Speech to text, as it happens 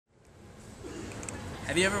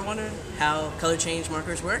Have you ever wondered how color change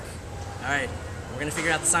markers work? Alright, we're going to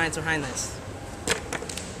figure out the science behind this.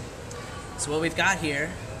 So what we've got here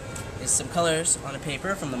is some colors on a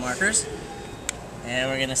paper from the markers, and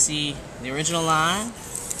we're going to see the original line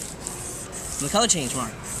from the color change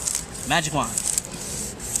marker. Magic wand.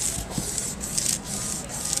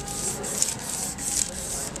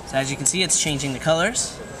 So as you can see, it's changing the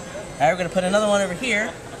colors. Alright, we're going to put another one over here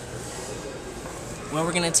where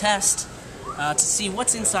we're going to test to see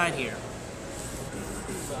what's inside here.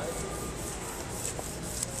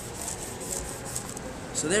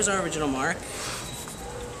 So there's our original mark.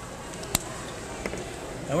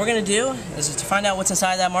 And what we're going to do is to find out what's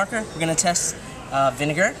inside that marker, we're going to test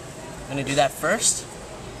vinegar. I'm going to do that first.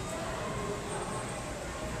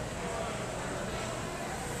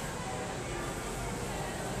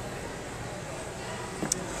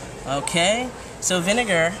 Okay, so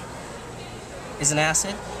vinegar is an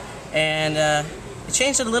acid, and it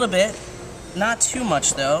changed it a little bit, not too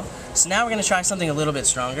much though. So now we're going to try something a little bit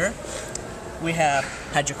stronger. We have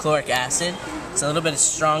hydrochloric acid. It's a little bit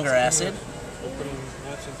stronger acid.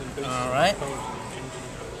 Alright.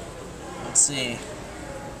 Let's see.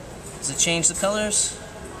 Does it change the colors?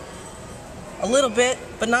 A little bit,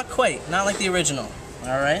 but not quite. Not like the original.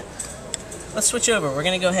 Alright. Let's switch over. We're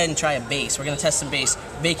going to go ahead and try a base. We're going to test some base.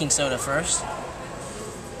 Baking soda first.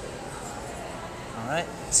 Alright,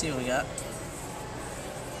 let's see what we got.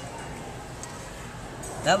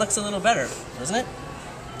 That looks a little better, doesn't it?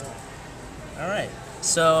 Alright,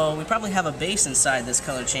 so we probably have a base inside this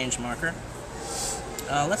color change marker.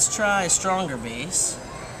 Let's try a stronger base.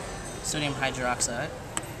 Sodium hydroxide.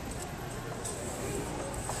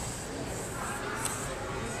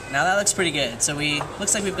 Now that looks pretty good. So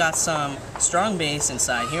looks like we've got some strong base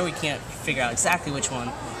inside here. We can't figure out exactly which one,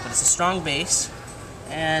 but it's a strong base.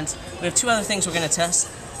 And we have two other things we're going to test.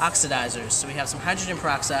 Oxidizers. So we have some hydrogen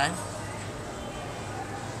peroxide.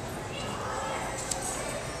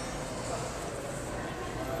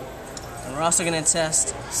 And we're also going to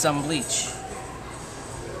test some bleach.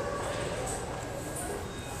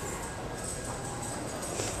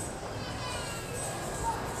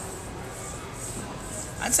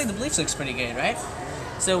 I'd say the bleach looks pretty good, right?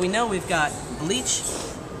 So we know we've got bleach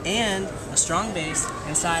and a strong base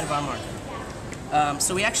inside of our marker.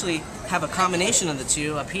 So we actually have a combination of the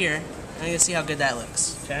two up here, and you're going to see how good that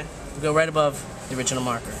looks. Okay? We'll go right above the original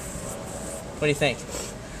marker. What do you think?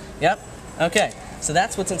 Yep? Okay. So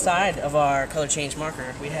that's what's inside of our color change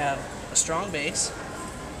marker. We have a strong base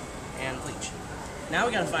and bleach. Now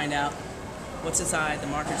we got to find out what's inside the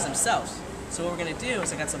markers themselves. So what we're going to do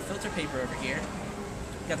is I got some filter paper over here.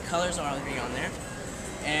 Got the colors already on there.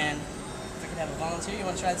 And if I could have a volunteer, you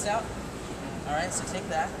want to try this out? Alright, so take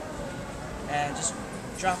that and just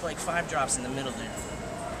drop like 5 drops in the middle there.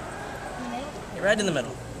 You're right in the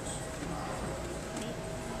middle.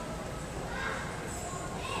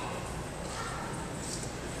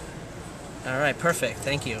 Alright, perfect.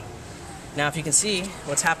 Thank you. Now if you can see,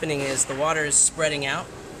 what's happening is the water is spreading out.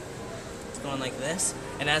 It's going like this.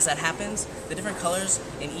 And as that happens, the different colors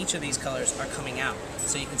in each of these colors are coming out.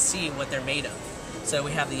 So you can see what they're made of. So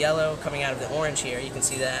we have the yellow coming out of the orange here. You can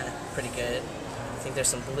see that pretty good. I think there's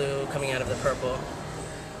some blue coming out of the purple.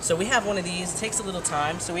 So we have one of these. It takes a little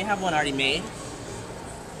time. So we have one already made.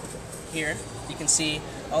 Here, you can see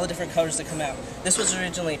all the different colors that come out. This was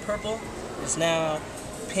originally purple. It's now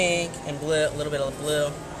pink and blue, a little bit of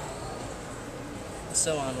blue. And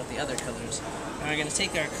so on with the other colors. Now we're going to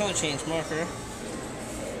take our color change marker.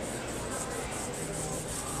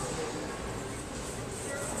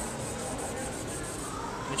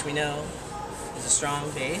 Which we know is a strong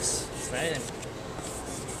base, right,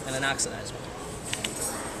 and an oxidized one.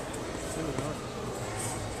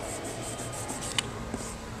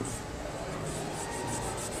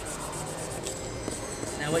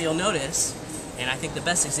 Now what you'll notice, and I think the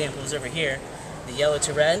best example is over here, the yellow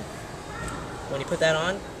to red. When you put that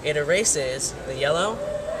on, it erases the yellow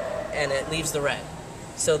and it leaves the red.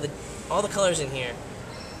 So all the colors in here,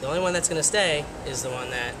 the only one that's going to stay is the one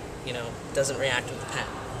that, you know, doesn't react with the pen.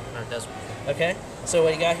 Or does. Okay? So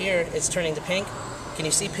what you got here, it's turning to pink. Can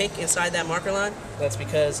you see pink inside that marker line? That's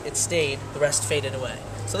because it stayed, the rest faded away.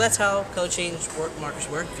 So that's how color change markers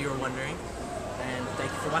work, if you were wondering. And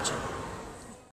thank you for watching.